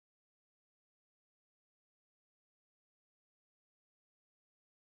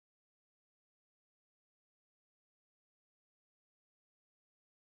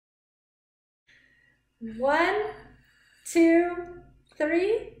1, 2,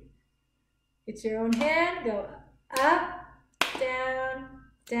 3. Get your own hand, go up, down,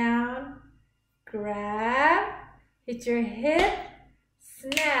 down, grab, hit your hip,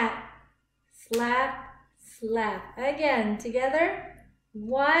 snap, slap, slap. Again, together.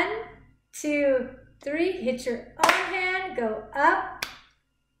 1, 2, 3. Hit your own hand, go up,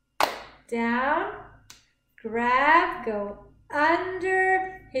 down, grab, go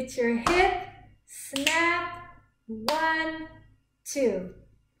under, hit your hip, snap, 1, 2.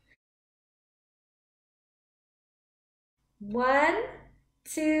 1,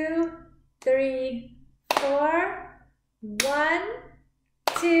 2, 3, 4. 1,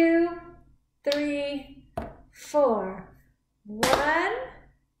 2, 3, 4. 1,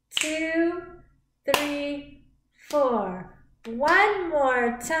 2, 3, 4. One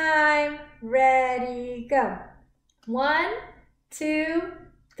more time. Ready, go. 1, 2,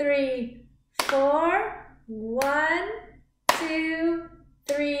 3, 4. 1, 2,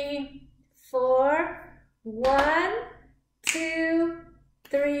 3, 4. 1, 2,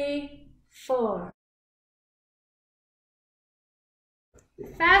 3, 4.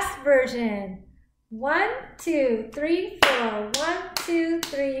 Fast version. 1, 2, 3, 4. 1, 2,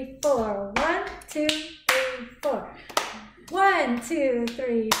 3, 4. 1, 2, 3, 4. 1, 2,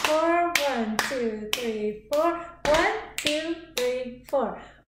 3, 4. 1, 2, 3, 4. 1, 2, 3, 4.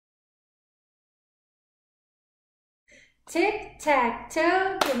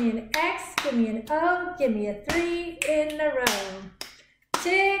 Tic-tac-toe, give me an X, give me an O, give me a 3 in a row.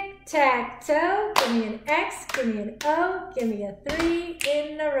 Tic-tac-toe, give me an X, give me an O, give me a 3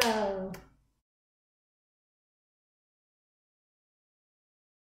 in a row.